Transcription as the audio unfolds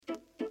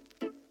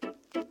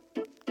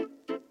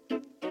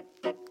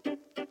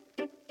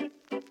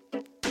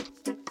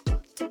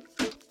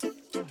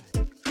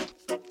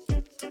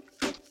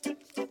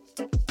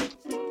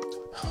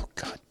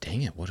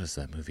Dang it, what is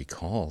that movie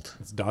called?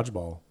 It's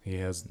Dodgeball.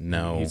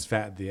 He's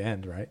fat at the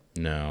end, right?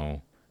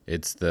 No,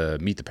 it's the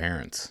Meet the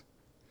Parents.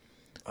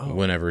 Oh.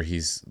 Whenever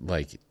he's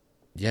like,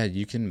 yeah,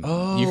 you can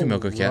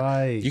milk a cat.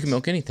 Right. You can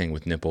milk anything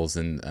with nipples.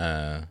 And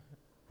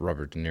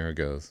Robert De Niro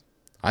goes,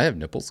 I have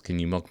nipples. Can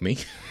you milk me?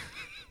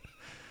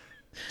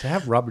 To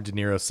have Robert De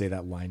Niro say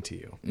that line to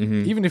you,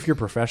 even if you're a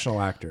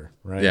professional actor,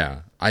 right?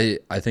 Yeah, I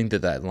think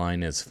that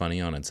line is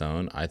funny on its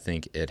own. I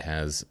think it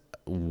has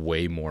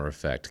way more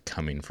effect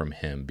coming from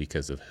him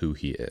because of who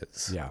he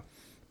is. Yeah.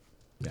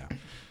 All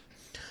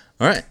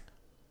right.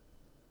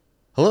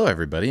 Hello,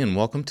 everybody, and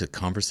welcome to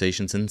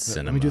Conversations in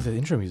Cinema. Let me do the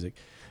intro music.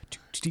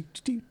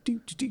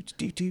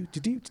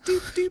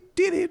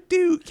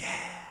 Yeah.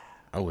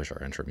 I wish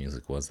our intro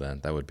music was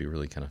that. That would be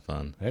really kind of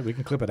fun. Hey, we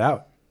can clip it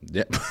out.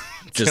 Yep. in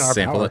Just our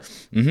sample power.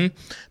 it.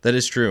 That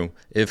is true.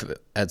 If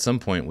at some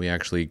point we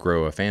actually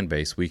grow a fan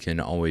base, we can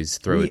always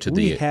throw it to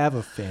we the... have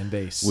a fan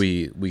base.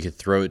 We could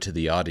throw it to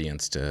the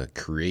audience to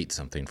create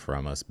something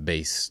from us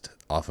based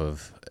off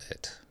of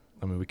it.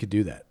 I mean, we could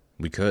do that.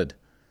 We could.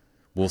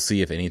 We'll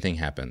see if anything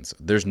happens.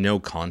 There's no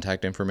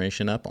contact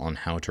information up on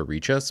how to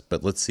reach us,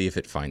 but let's see if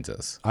it finds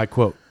us. I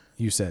quote,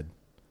 you said.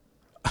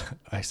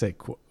 I say,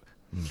 quote.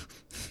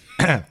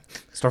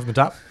 Start from the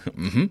top.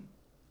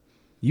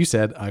 You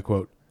said, I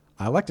quote,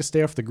 I like to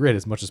stay off the grid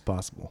as much as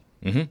possible.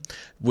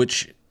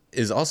 Which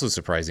is also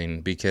surprising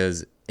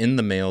because in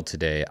the mail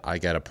today, I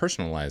got a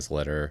personalized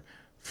letter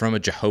from a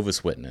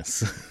Jehovah's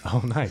Witness.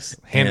 Oh, nice.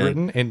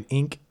 Handwritten in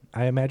ink,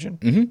 I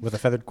imagine, with a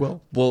feathered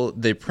quill. Well,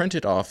 they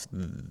printed off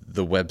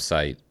the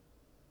website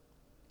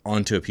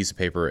onto a piece of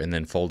paper and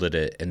then folded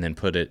it and then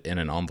put it in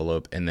an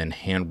envelope and then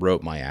hand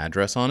wrote my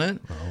address on it.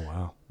 Oh,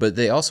 wow. But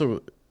they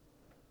also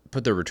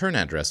put their return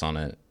address on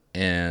it.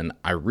 And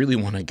I really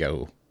want to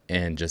go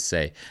and just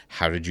say,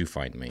 how did you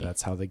find me?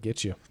 That's how they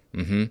get you.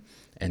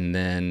 And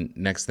then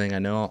next thing I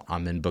know,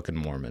 I'm in Book of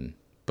Mormon.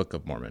 Book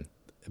of Mormon.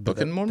 Book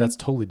of Mormon? That's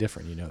totally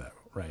different. You know that,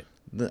 right?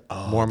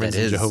 Mormons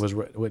and Jehovah's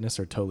Witness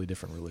are totally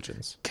different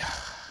religions.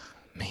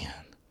 Man.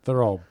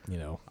 They're all,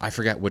 I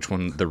forgot which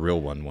one the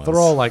real one was. they're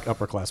all like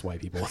upper class white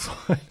people.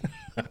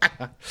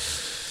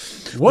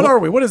 What are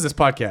we? What is this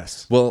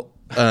podcast? Well,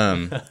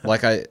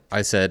 like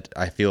I said,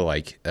 I feel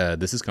like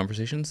this is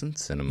Conversations in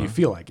Cinema. You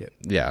feel like it.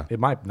 Yeah. It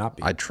might not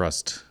be. I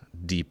trust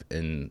deep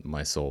in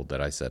my soul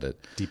that I said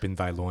it. Deep in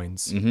thy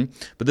loins.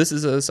 But this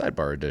is a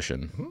sidebar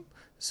edition.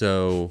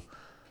 So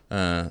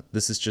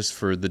this is just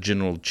for the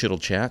general chittle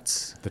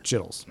chats. The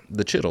chittles.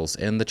 The chittles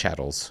and the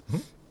chattles.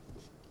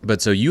 But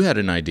so you had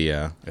an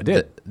idea I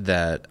did.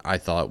 that I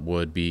thought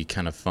would be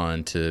kind of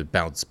fun to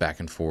bounce back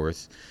and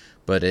forth.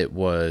 But it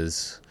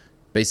was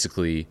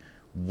basically,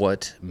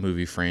 what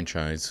movie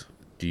franchise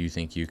do you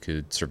think you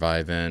could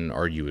survive in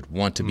or you would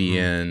want to be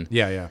in?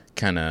 Yeah.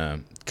 Kind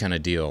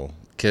of deal.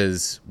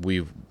 Because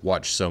we've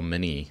watched so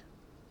many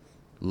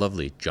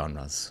lovely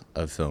genres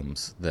of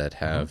films that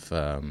have,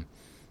 a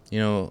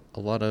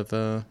lot of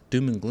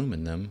doom and gloom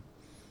in them.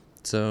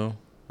 So,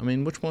 I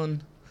mean, which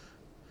one?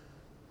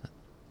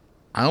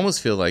 I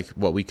almost feel like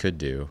what we could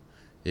do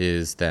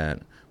is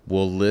that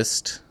we'll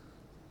list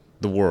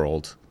the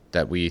world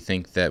that we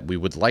think that we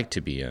would like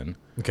to be in.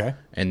 Okay.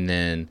 And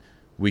then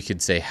we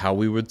could say how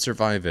we would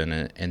survive in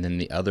it, and then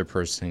the other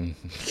person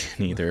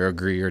can either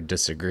agree or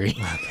disagree.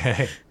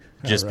 Okay.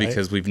 Just All right.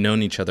 because we've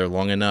known each other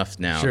long enough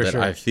now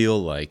Sure. I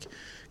feel like,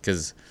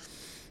 because...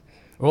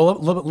 Well,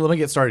 let me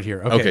get started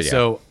here. Okay, yeah.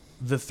 So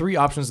the three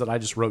options that I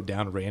just wrote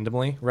down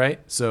randomly, right?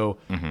 So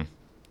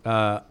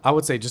I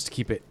would say just to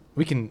keep it,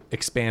 we can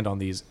expand on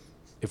these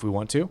if we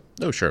want to.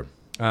 Oh, sure.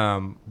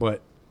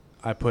 But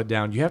I put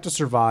down, you have to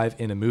survive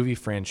in a movie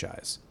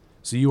franchise.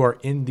 So you are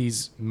in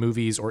these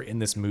movies or in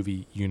this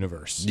movie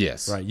universe.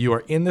 Yes. Right. You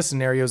are in the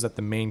scenarios that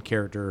the main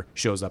character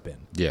shows up in.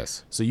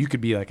 Yes. So you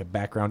could be like a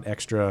background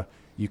extra.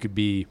 You could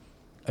be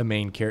a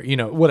main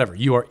character, whatever.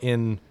 You are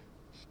in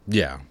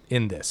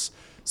this.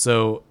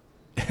 So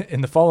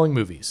in the following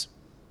movies,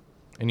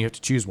 and you have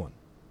to choose one: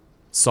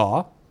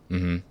 Saw,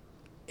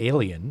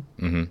 Alien,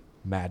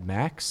 Mad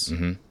Max,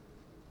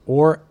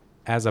 or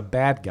as a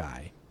bad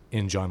guy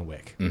in John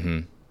Wick.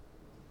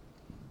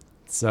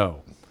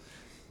 So,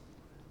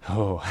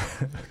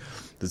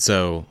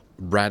 So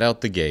right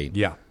out the gate,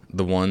 yeah.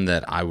 the one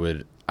that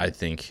I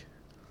think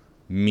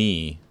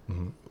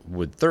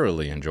would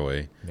thoroughly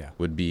enjoy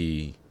would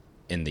be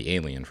in the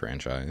Alien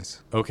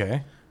franchise.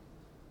 Okay.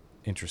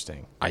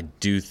 Interesting. I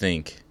do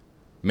think,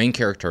 main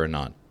character or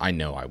not, I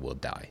know I will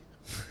die.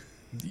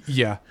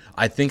 Yeah.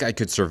 I think I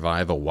could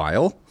survive a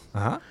while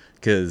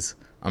because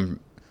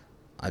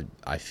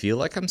I feel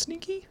like I'm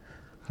sneaky,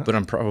 but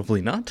I'm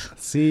probably not.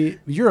 See,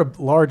 you're a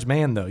large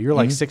man though. You're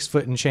like 6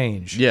 foot and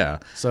change. Yeah.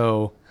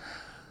 So,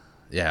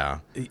 Yeah.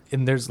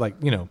 and there's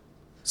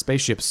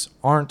spaceships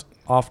aren't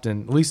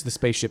often, at least the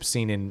spaceships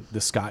seen in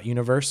the Scott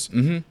universe,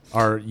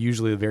 are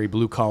usually very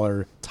blue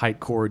collar, tight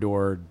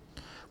corridor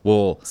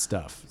Well,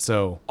 stuff.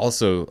 So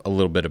also a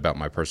little bit about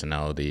my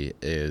personality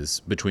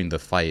is between the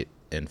fight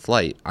and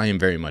flight, I am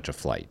very much a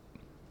flight.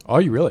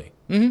 are you really?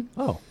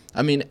 Oh,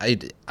 I mean,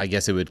 I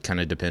guess it would kind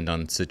of depend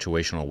on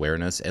situational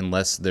awareness.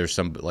 Unless there's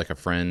some like a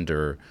friend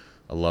or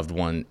a loved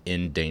one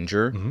in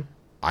danger,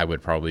 I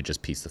would probably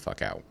just piece the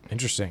fuck out.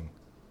 Interesting.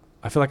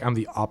 I feel like I'm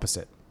the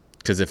opposite.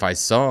 Because if I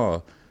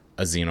saw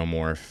a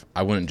xenomorph,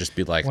 I wouldn't just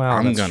be like, Well,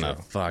 I'm that's gonna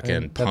true.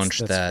 fucking punch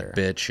that's that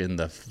fair. bitch in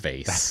the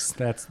face.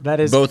 That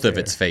is Both fair. of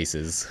its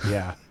faces.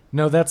 Yeah.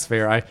 No, that's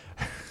fair. I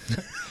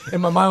in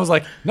my mind was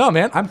like, no,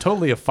 man, I'm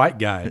totally a fight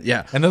guy.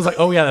 Yeah. And then I was like,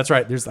 oh yeah, that's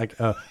right. There's like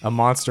a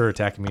monster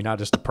attacking me, not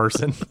just a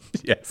person.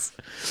 Yes.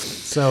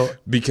 So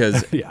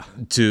Because yeah,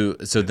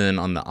 so then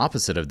on the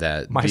opposite of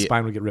that, my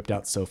spine would get ripped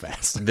out so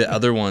fast. the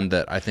other one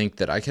that I think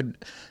that I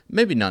could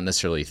maybe not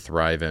necessarily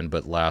thrive in,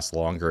 but last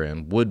longer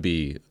in would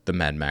be the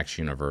Mad Max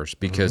universe,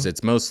 because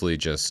it's mostly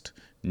just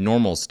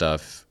normal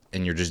stuff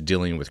and you're just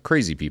dealing with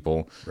crazy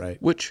people.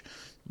 Right. Which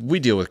we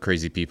deal with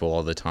crazy people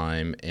all the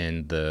time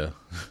in the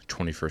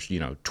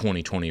 21st,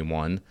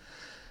 2021.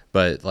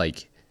 But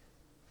like,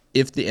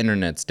 if the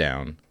internet's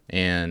down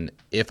and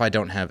if I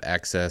don't have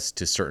access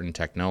to certain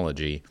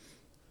technology,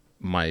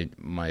 my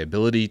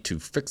ability to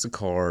fix a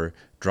car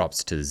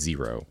drops to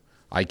zero.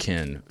 I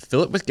can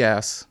fill it with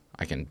gas.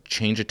 I can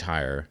change a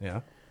tire.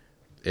 Yeah.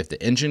 If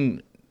the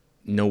engine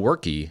no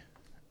worky,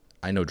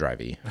 I no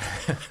drivey.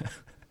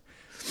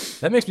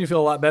 That makes me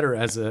feel a lot better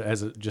as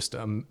a just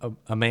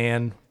a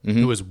man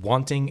who is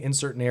wanting in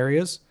certain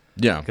areas.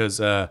 Yeah.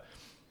 Because I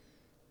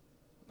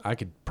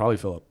could probably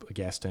fill up a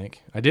gas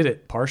tank. I did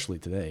it partially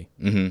today.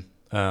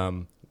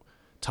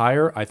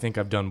 Tire, I think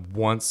I've done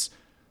once,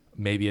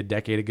 maybe a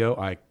decade ago.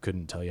 I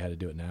couldn't tell you how to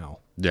do it now.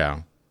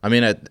 Yeah. I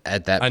mean, at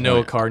that point, I know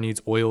a car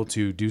needs oil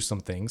to do some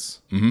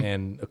things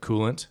and a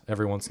coolant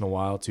every once in a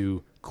while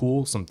to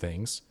cool some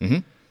things.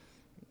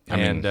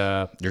 And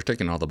you're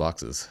ticking all the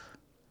boxes.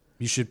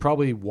 you should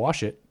probably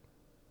wash it.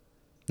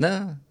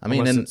 Nah. I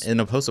mean, Unless in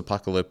a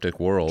post-apocalyptic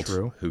world,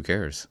 True. who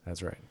cares?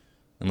 That's right.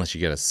 Unless you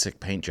get a sick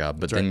paint job,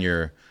 but That's then right.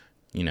 you're,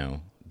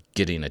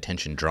 getting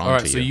attention drawn All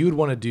right, to so you would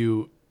want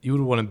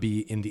to be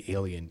in the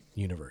Alien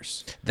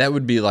universe. That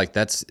would be like,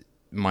 that's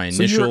my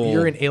So initial.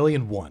 you're in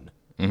Alien 1.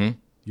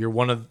 You're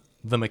one of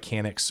the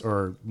mechanics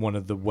or one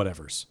of the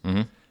whatevers.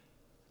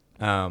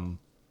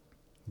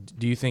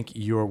 Do you think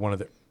you're one of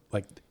the,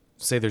 like,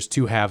 say there's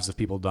two halves of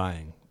people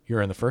dying?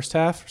 You're in the first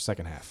half or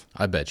second half?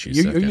 I bet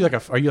you.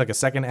 Are you like a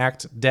second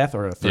act death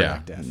or a third Yeah.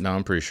 act death? No,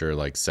 I'm pretty sure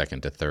like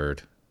second to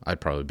third.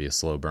 I'd probably be a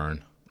slow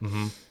burn.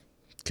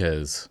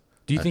 Because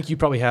Do you think you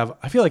probably have?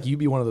 I feel like you'd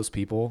be one of those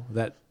people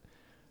that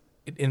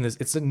in this.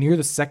 It's near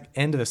the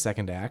end of the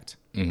second act,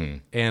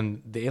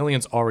 and the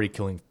alien's already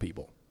killing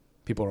people.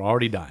 People are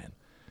already dying,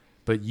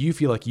 but you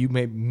feel like you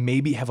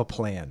maybe have a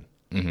plan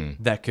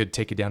that could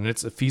take it down, and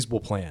it's a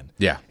feasible plan.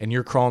 Yeah. And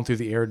you're crawling through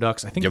the air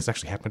ducts. I think this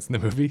actually happens in the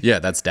movie. Yeah,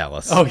 that's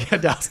Dallas. Oh yeah,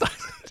 Dallas.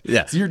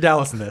 Yeah. So you're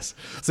Dallas in this.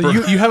 So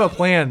you have a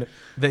plan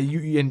that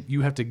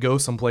you have to go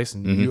someplace,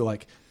 and you're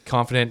like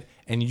confident,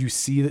 and you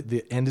see that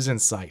the end is in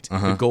sight.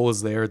 The goal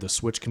is there. The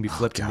switch can be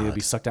flipped, and they'll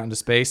be sucked out into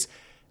space.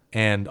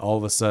 And all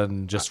of a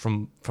sudden, just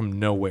from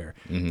nowhere,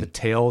 the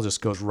tail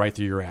just goes right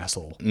through your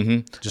asshole,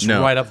 just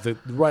right up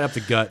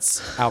the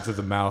guts, out through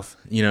the mouth.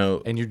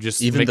 And you're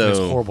just making this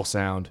horrible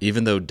sound.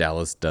 Even though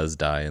Dallas does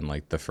die in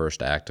like the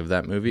first act of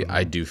that movie,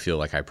 I do feel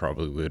like I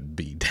probably would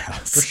be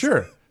Dallas.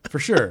 For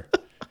sure.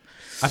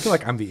 I feel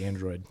like I'm the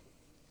android.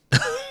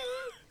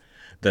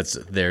 That's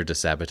there to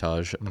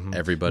sabotage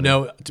everybody.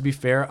 No, to be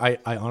fair, I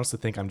honestly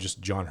think I'm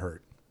just John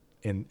Hurt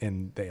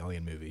in the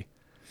Alien movie.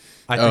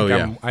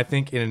 I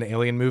think in an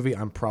Alien movie,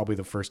 I'm probably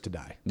the first to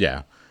die.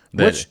 Yeah.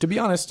 Which, to be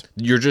honest,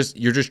 you're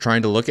just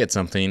trying to look at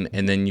something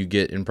and then you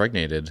get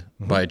impregnated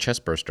by a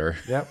chest burster.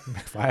 yep.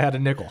 If I had a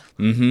nickel,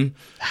 It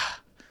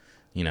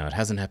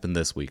hasn't happened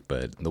this week,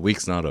 but the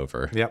week's not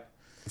over. yep,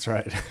 that's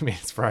right. I mean,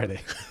 it's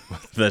Friday.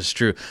 That's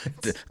true.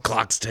 The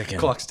clock's ticking.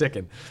 Clock's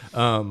ticking.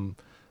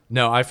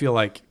 No, I feel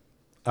like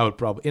I would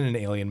probably in an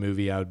Alien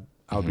movie, I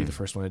would be the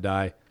first one to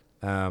die.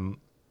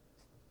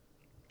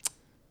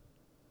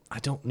 I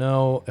don't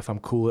know if I'm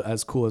cool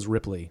as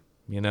Ripley.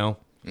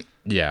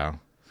 Yeah.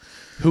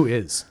 Who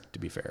is, to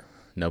be fair?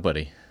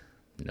 Nobody's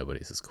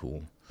as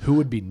cool. Who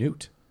would be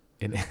Newt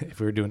if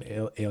we were doing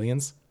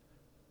aliens?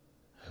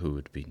 Who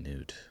would be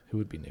Newt? Who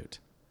would be Newt?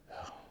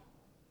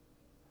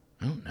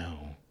 I don't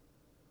know.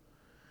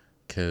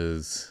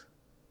 Because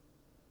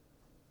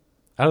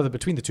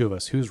Between the two of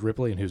us, who's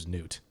Ripley and who's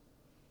Newt?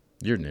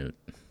 you're Newt.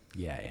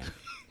 Yeah, I am.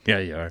 Yeah,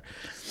 you are.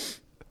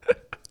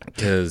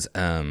 Because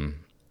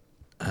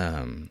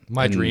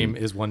My dream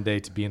is one day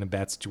to be in a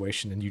bad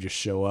situation and you just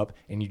show up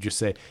and you just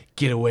say,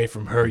 "Get away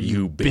from her,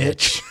 you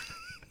bitch."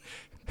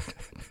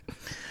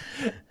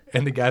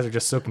 And the guys are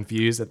just so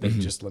confused that they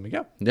just let me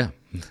go. Yeah.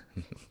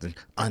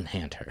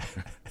 Unhand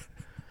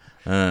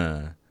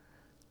her.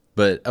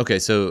 But, okay,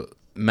 so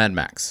Mad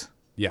Max.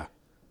 Yeah.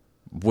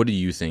 What do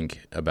you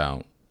think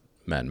about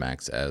Mad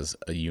Max as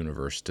a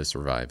universe to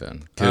survive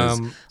in?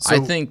 Because I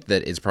think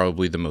that it's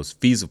probably the most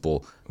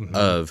feasible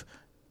of,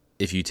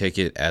 if you take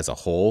it as a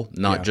whole,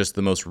 not just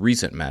the most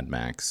recent Mad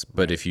Max,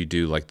 but if you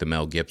do like the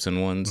Mel Gibson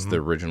ones, the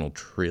original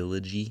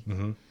trilogy.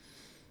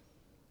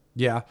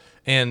 Yeah.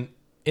 And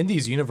in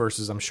these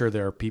universes, I'm sure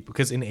there are people,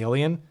 because in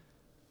Alien,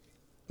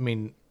 I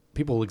mean,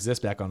 people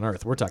exist back on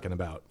Earth. We're talking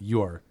about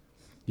you're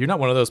not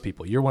one of those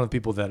people. You're one of the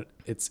people that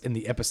it's in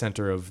the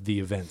epicenter of the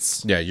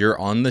events. Yeah, you're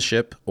on the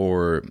ship,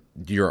 or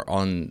you're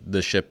on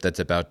the ship that's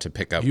about to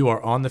pick up. You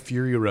are on the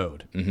Fury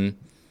Road.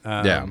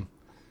 Mm-hmm.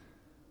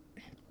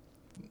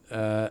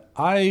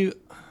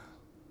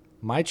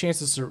 My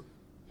chances are,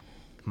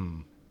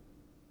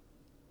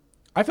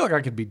 I feel like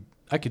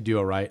I could do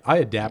all right. I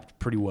adapt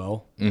pretty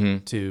well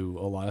to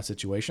a lot of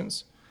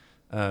situations.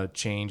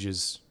 Change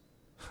is,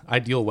 I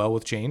deal well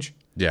with change.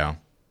 Yeah.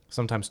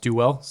 Sometimes too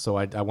well. So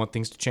I want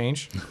things to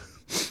change.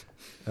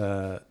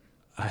 I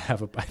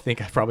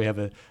think I probably have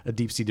a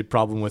deep-seated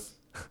problem with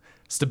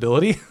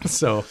stability.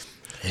 So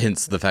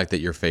hence the fact that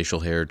your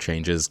facial hair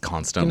changes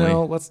constantly.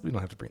 We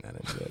don't have to bring that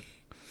into it.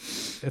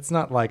 It's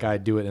not like I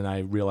do it and I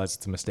realize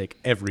it's a mistake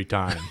every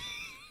time.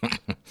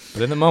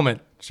 But in the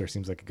moment, sure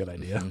seems like a good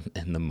idea.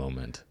 In the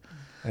moment.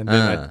 And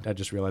then I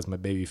just realized my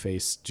baby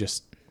face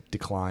just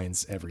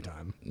declines every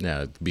time.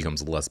 Yeah, it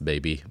becomes less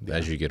baby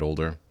as you get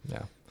older.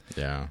 Yeah.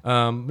 Yeah.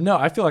 No,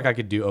 I feel like I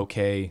could do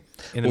okay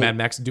in the Mad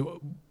Max.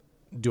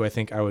 Do I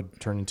think I would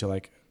turn into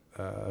like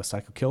a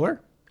psycho killer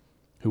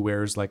who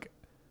wears like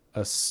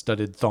a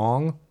studded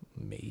thong?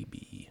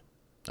 Maybe.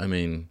 I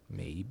mean,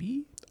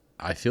 maybe.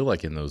 I feel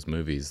like in those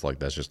movies, like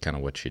that's just kind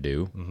of what you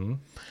do. Mm-hmm.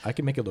 I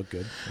can make it look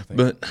good, I think.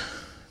 But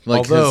like,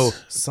 although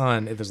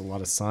sun, if there's a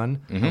lot of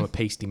sun, I'm a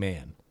pasty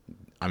man.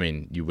 I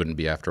mean, you wouldn't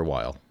be after a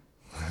while.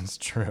 That's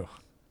true.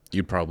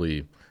 You'd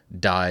probably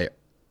die,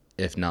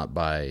 if not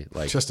by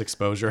like just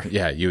exposure.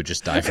 Yeah, you would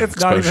just die from it's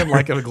exposure. Not even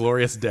like a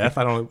glorious death.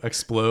 I don't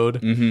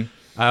explode. Mm-hmm.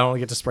 I don't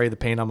get to spray the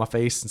paint on my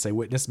face and say,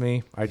 "Witness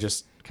me." I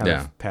just kind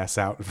of pass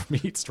out from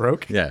heat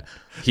stroke. Yeah,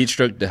 heat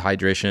stroke,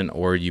 dehydration,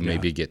 or you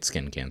maybe get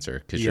skin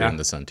cancer because you're in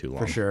the sun too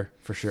long.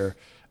 For sure.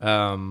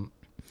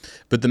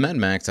 But the Mad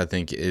Max, I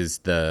think, is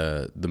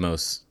the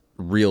most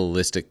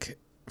realistic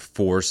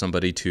for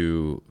somebody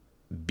to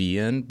be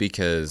in,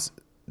 because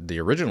the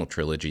original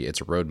trilogy, it's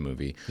a road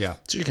movie. Yeah.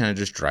 So you're kind of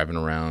just driving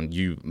around.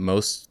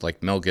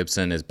 Like Mel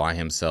Gibson is by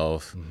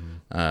himself.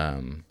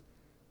 Mm-hmm.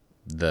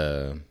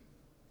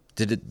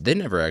 They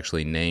never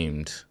actually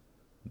named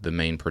the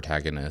main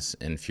protagonist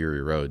in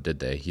Fury Road, did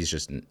they? He's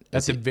just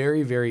at the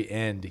very, very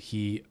end.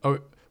 The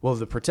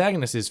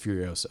protagonist is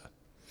Furiosa.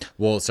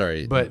 Well,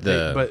 sorry,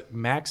 but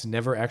Max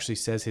never actually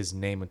says his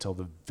name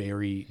until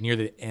near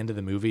the end of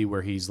the movie,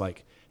 where he's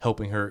like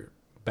helping her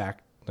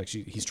back, like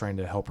he's trying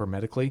to help her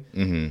medically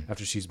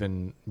after she's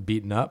been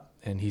beaten up,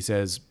 and he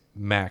says,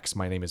 "Max,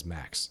 my name is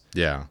Max."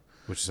 Yeah,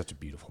 which is such a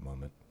beautiful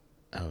moment.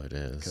 Oh, it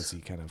is, because he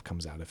kind of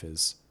comes out of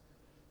his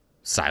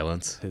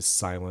silence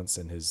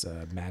and his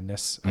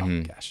madness.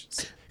 Oh gosh,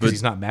 because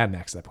he's not Mad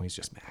Max at that point. He's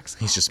just Max.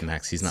 He's just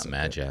Max. He's not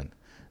mad yet.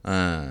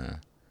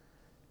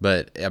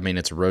 But I mean,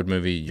 it's a road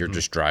movie. You're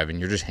just driving.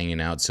 You're just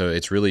hanging out. So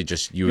it's really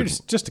just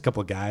just a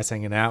couple of guys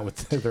hanging out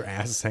with their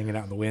asses hanging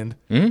out in the wind.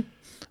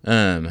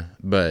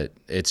 But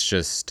it's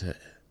just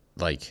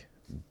like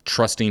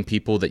trusting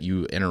people that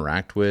you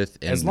interact with,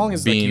 and as long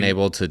as being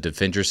able to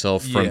defend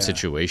yourself from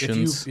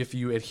situations. If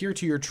you adhere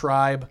to your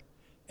tribe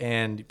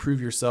and prove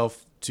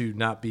yourself to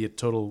not be a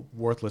total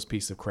worthless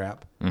piece of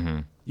crap,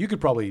 you could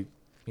probably,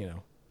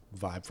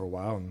 vibe for a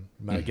while and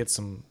might get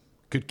some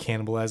good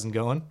cannibalizing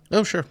going.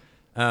 Oh, sure.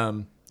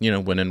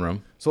 When in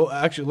Rome. So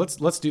actually,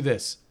 let's do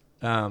this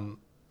to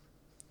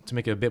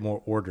make it a bit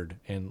more ordered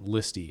and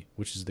listy,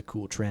 which is the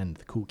cool trend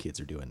the cool kids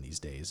are doing these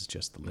days. It's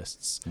just the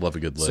lists. Love a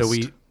good list. So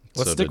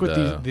let's stick with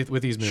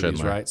these movies,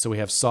 Schindler. Right? So we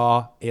have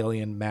Saw,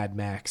 Alien, Mad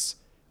Max,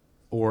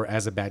 or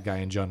As a Bad Guy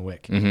in John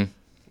Wick.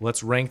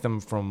 Let's rank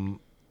them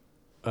from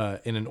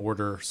in an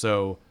order.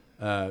 So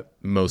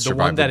most the survivable.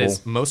 One that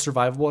is most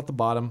survivable at the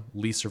bottom,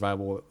 least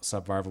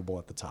survivable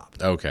at the top.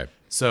 Okay.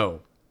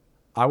 So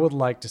I would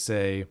like to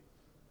say,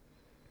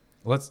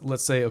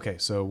 let's say, okay,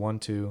 so 1,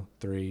 2,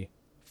 3,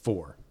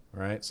 4.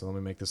 All right, so let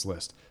me make this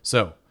list.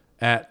 So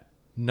at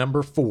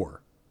number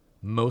 4,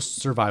 most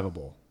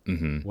survivable.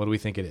 What do we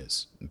think it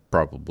is?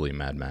 Probably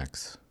Mad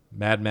Max.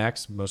 Mad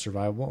Max, most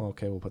survivable.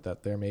 Okay, we'll put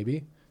that there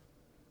maybe.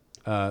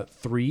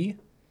 3.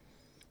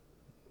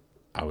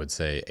 I would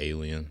say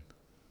Alien.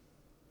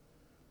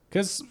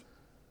 Because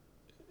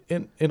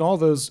in all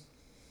those,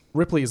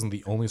 Ripley isn't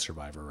the only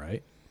survivor,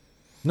 right?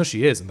 No,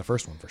 she is in the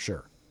first one for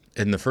sure.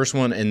 In the first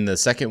one, in the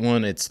second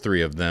one, it's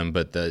 3 of them,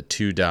 but the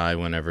 2 die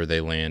whenever they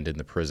land in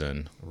the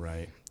prison.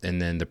 Right.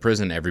 And then the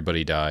prison,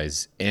 everybody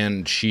dies,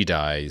 and she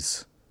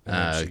dies.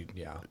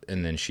 And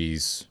then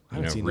she's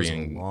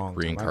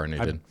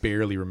reincarnated. I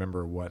barely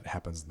remember what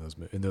happens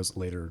in those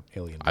later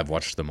Alien movies. I've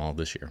watched them all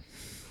this year.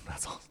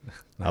 That's all.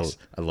 Nice.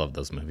 I love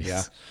those movies.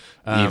 Yeah.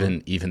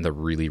 Even the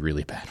really,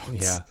 really bad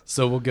ones. Yeah.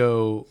 So we'll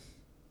go.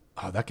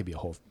 Oh, that could be a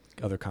whole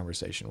other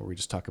conversation where we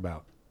just talk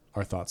about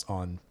our thoughts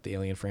on the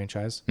Alien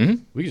franchise. We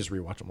could just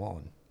rewatch them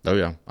all. Oh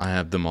yeah, I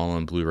have them all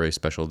on Blu-ray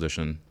special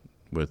edition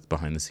with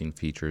behind-the-scene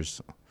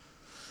features.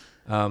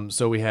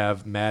 So we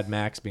have Mad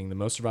Max being the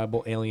most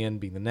survivable, Alien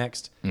being the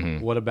next.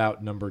 What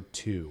about number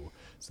 2?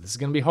 So this is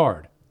going to be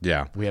hard.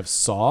 Yeah. We have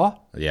Saw.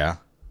 Yeah.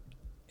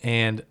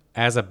 And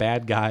as a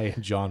bad guy,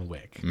 John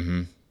Wick.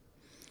 Mm-hmm.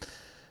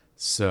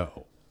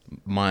 So,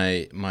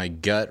 my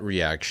gut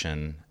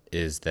reaction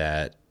is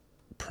that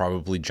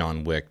probably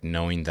John Wick,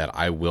 knowing that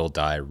I will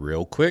die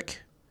real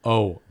quick.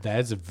 Oh, that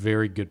is a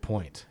very good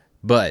point.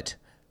 But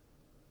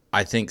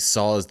I think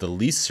Saw is the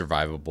least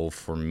survivable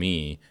for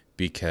me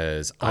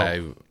because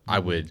I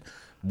would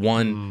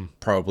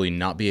probably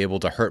not be able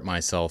to hurt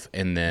myself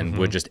and then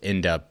would just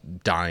end up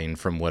dying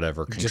from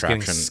whatever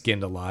contraction. Just getting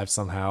skinned alive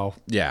somehow.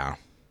 Yeah.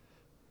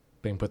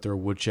 Being put through a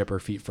wood chipper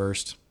feet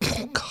first.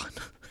 Oh God.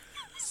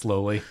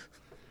 Slowly.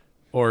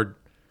 Or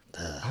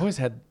I always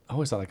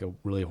thought like a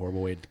really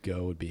horrible way to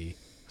go would be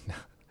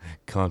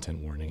content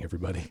warning,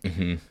 everybody.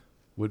 Mm-hmm.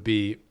 Would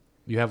be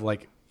you have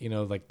like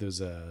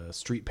those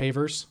street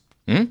pavers,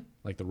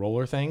 like the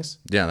roller things.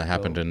 Yeah, that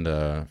happened in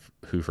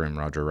Who Framed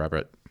Roger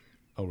Rabbit.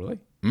 Oh, really?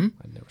 I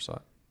never saw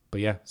it.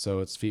 But yeah, so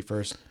it's feet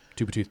first,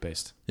 tube of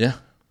toothpaste. Yeah.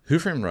 Who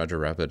Framed Roger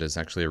Rabbit is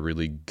actually a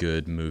really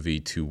good movie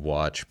to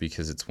watch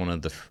because it's one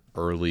of the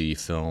early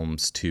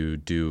films to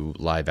do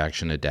live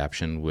action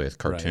adaptation with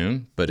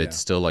cartoon, but it's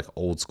still like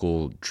old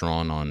school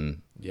drawn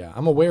on. Yeah,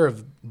 I'm aware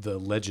of the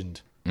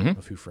legend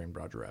of Who Framed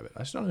Roger Rabbit.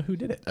 I just don't know who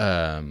did it.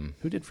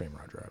 Who did frame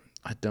Roger Rabbit?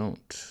 I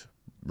don't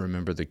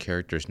remember the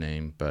character's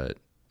name, but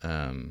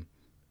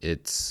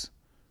it's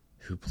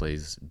who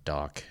plays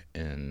Doc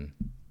in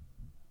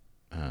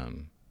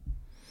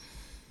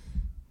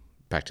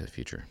Back to the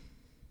Future.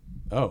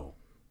 Oh,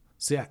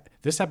 see,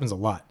 this happens a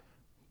lot.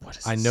 What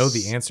is I know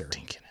the answer.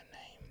 Stinking a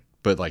name,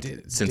 but like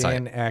since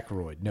Dan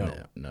Aykroyd.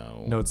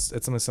 No, it's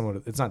something similar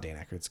to. It's not Dan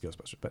Aykroyd. It's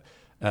Ghostbusters, but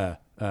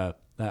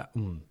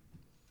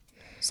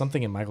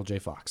something in Michael J.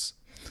 Fox.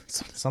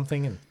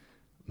 Something in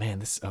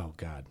this. Oh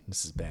God,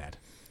 this is bad.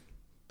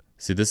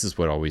 See, this is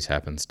what always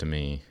happens to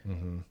me.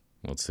 Mm-hmm.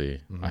 Let's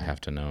see. Mm-hmm. I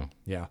have to know.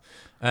 Yeah,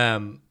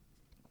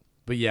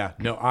 but yeah,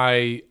 no,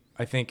 I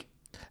think.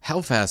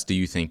 How fast do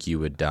you think you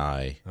would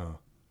die?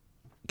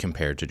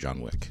 Compared to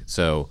John Wick.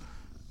 So,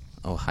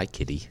 hi,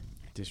 kitty.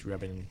 Just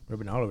rubbing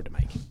all over the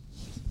mic.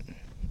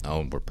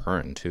 Oh, we're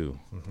purring too.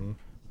 Mm-hmm.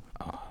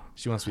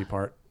 She wants to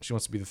be She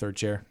wants to be the third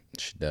chair.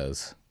 She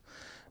does.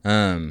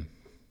 Okay,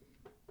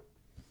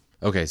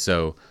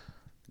 so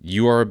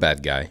you are a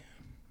bad guy.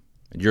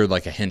 You're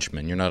like a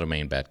henchman. You're not a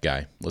main bad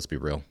guy. Let's be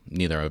real.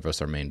 Neither of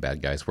us are main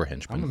bad guys. We're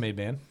henchmen. I'm a main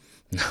man.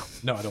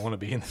 No, I don't want to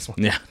be in this one.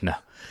 Yeah, no.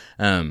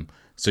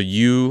 So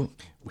you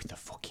with the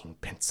fucking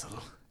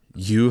pencil.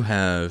 You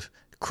have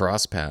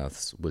cross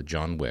paths with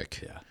John Wick.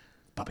 Yeah.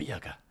 Baba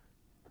Yaga.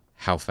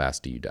 How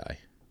fast do you die?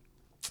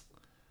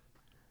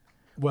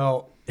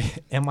 Well,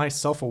 am I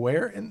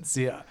self-aware? And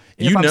see,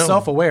 if I'm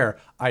self-aware,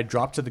 I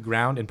drop to the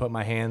ground and put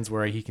my hands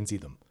where he can see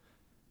them.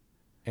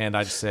 And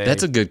I'd say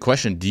that's a good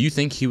question. Do you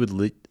think he would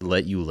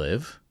let you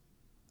live?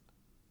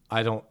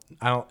 I don't.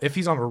 If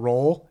he's on a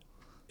roll,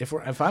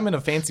 if I'm in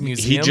a fancy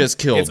museum, he just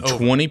killed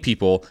 20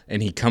 people,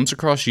 and he comes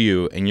across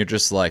you, and you're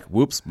just like,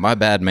 "Whoops, my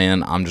bad,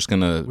 man. I'm just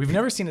gonna." We've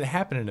never seen it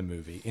happen in a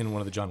movie in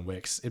one of the John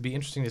Wicks. It'd be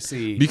interesting to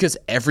see because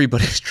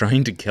everybody's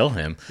trying to kill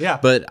him. Yeah,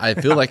 but I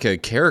feel like a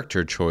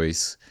character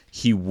choice,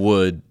 he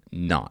would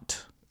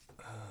not.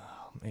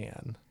 Oh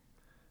man.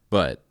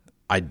 But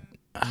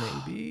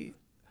maybe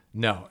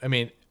no. I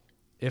mean,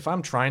 if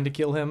I'm trying to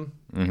kill him,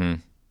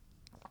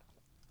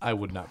 I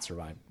would not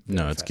survive.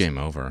 No, it's game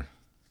over.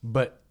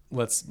 But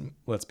let's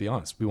be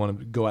honest. We want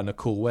to go out in a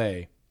cool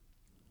way.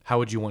 How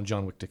would you want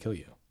John Wick to kill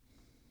you?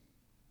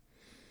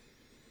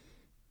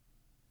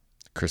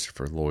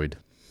 Christopher Lloyd.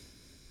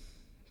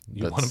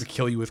 You want him to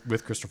kill you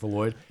with Christopher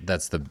Lloyd?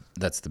 That's the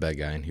bad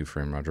guy in Who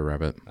Framed Roger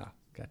Rabbit. Ah,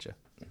 gotcha.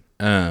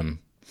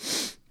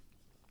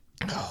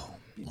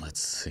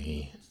 Let's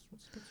see.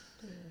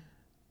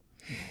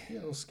 You got a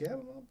little scab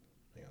on?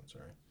 Yeah, I'm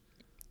sorry.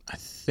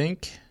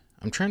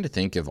 I'm trying to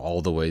think of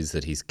all the ways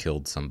that he's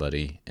killed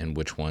somebody and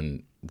which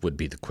one would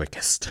be the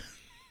quickest.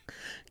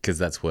 Because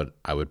that's what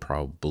I would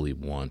probably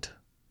want.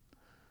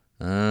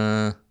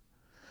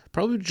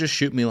 Probably just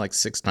shoot me like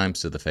 6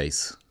 times to the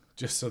face.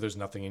 Just so there's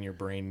nothing in your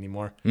brain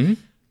anymore. Mm-hmm.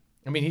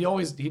 I mean,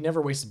 he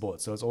never wastes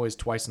bullets, so it's always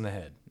twice in the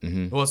head.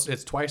 Mm-hmm. Well,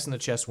 it's twice in the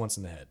chest, once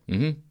in the head.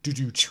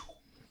 Mm-hmm.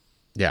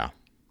 Yeah.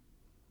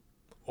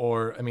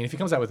 Or, I mean, if he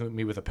comes out with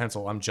me with a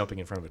pencil, I'm jumping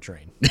in front of a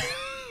train.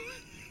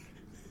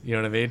 You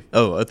know what I mean?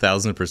 Oh,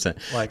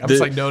 1,000%. Like, I'm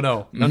just like,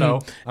 no,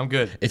 I'm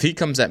good. If he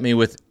comes at me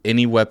with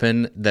any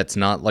weapon that's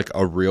not like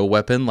a real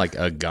weapon, like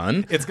a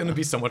gun, it's going to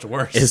be so much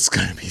worse. It's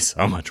going to be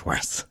so much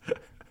worse.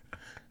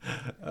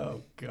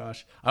 Oh,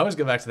 gosh. I always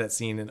go back to that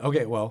scene. And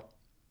okay, well,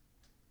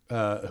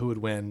 who would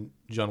win,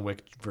 John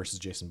Wick versus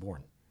Jason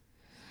Bourne?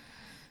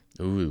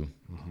 Ooh.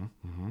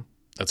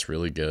 That's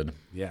really good.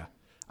 Yeah.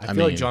 I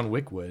feel like John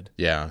Wick would.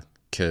 Yeah,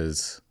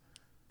 because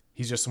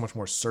he's just so much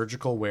more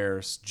surgical,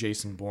 whereas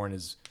Jason Bourne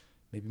is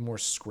maybe more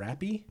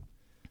scrappy.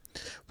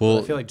 Well,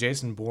 I feel like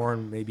Jason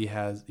Bourne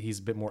he's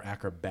a bit more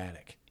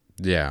acrobatic.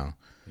 Yeah.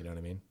 You know what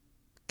I mean?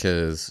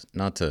 Because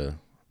not to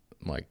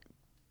like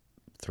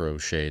throw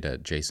shade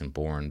at Jason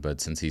Bourne,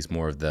 but since he's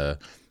more of the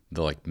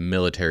the like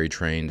military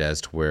trained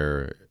as to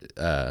where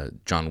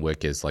John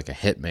Wick is like a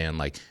hitman,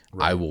 like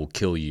I will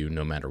kill you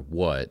no matter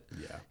what.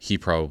 Yeah. He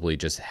probably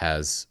just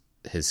has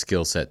his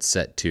skill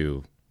set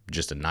to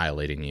just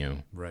annihilating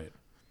you. Right.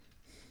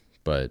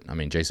 But I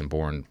mean, Jason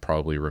Bourne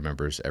probably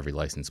remembers every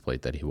license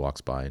plate that he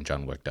walks by, and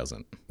John Wick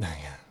doesn't. Yeah,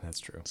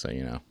 that's true. So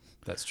you know,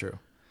 that's true.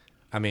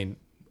 I mean,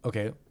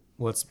 okay,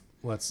 let's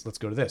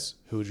go to this.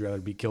 Who would you rather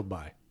be killed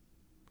by,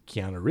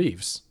 Keanu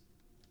Reeves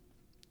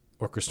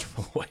or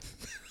Christopher Lloyd?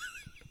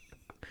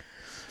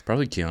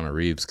 Probably Keanu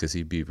Reeves, because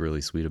he'd be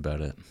really sweet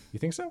about it. You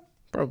think so?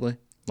 Probably.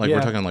 Like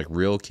we're talking like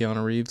real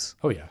Keanu Reeves.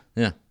 Oh yeah.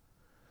 Yeah.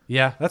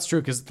 Yeah, that's true.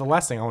 Because the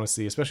last thing I want to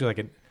see, especially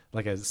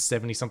like a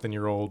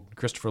 70-something-year-old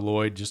Christopher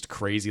Lloyd, just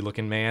crazy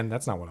looking man.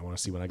 That's not what I want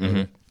to see when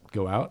I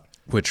go out.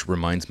 Which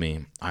reminds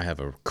me, I have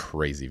a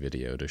crazy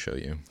video to show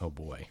you. Oh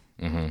boy.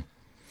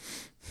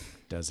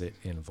 Does it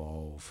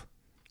involve?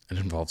 It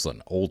involves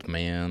an old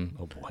man.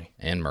 Oh boy.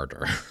 And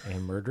murder.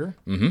 And murder.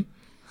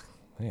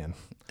 Man.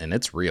 And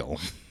it's real.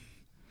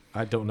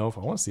 I don't know if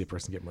I want to see a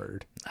person get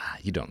murdered.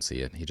 You don't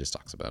see it. He just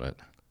talks about it.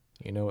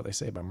 You know what they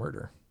say about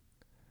murder?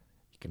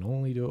 You can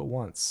only do it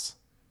once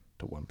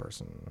to one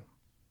person.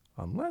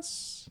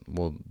 Unless...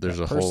 Well,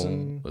 there's a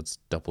whole... It's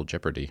Double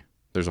Jeopardy.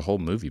 There's a whole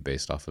movie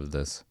based off of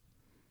this.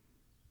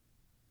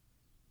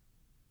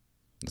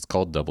 It's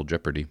called Double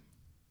Jeopardy.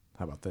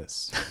 How about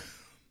this?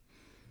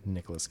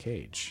 Nicolas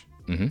Cage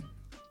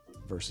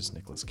versus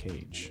Nicolas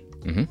Cage.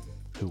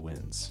 Who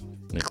wins?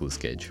 Nicolas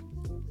Cage.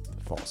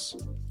 False.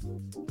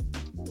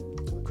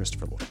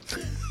 Christopher Lloyd.